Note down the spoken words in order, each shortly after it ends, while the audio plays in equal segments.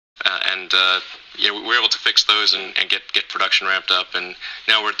we're able to fix those and get production ramped up, and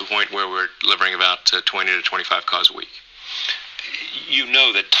now we're at the point where we're delivering about 20 to 25 cars a week. You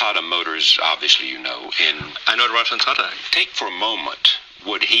know that Tata Motors, obviously I know Ratan Tata. Take for a moment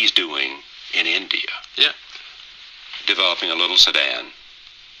what he's doing in India. Yeah. Developing a little sedan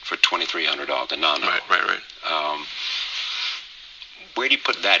for $2,300, the Nano. Right. Where do you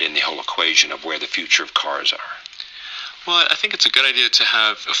put that in the whole equation of where the future of cars are? Well, I think it's a good idea to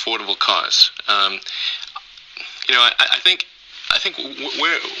have affordable cars. I think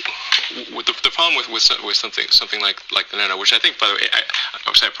the problem with something like the Nano, which I think, by the way, I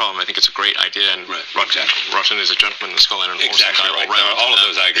would say a problem. I think it's a great idea, and Ratan is a gentleman in the skull and an awesome guy all around. All of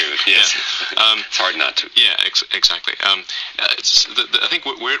those I agree with. Yes, it's hard not to. Yeah, exactly. I think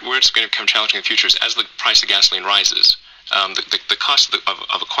where it's going to become challenging in the future is as the price of gasoline rises. The cost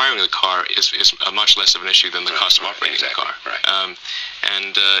of acquiring the car is much less of an issue than the cost of operating the car. Right.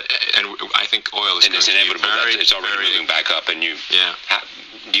 And I think oil is inevitable. It's already moving back up, and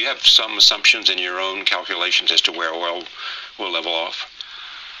do you have some assumptions in your own calculations as to where oil will level off?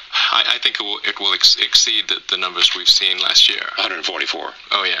 I think it will exceed the numbers we've seen last year. 144.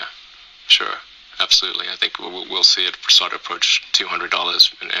 Oh yeah, sure. Absolutely. I think we'll see it start to approach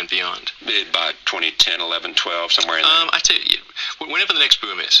 $200 and beyond. By 2010, 11, 12, somewhere in there? I'd say whenever the next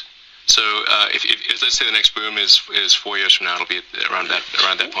boom is. So if let's say the next boom is 4 years from now, it'll be around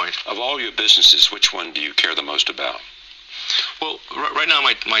that point. Of all your businesses, which one do you care the most about? Well, right now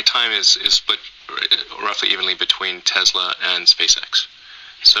my time is split roughly evenly between Tesla and SpaceX.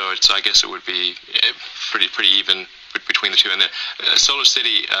 So I guess it would be pretty even between the two. And Solar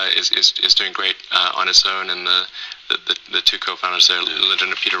City is doing great on its own, and the two co-founders there, Linda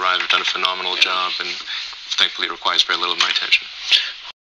and Peter Rive, have done a phenomenal job, and thankfully it requires very little of my attention.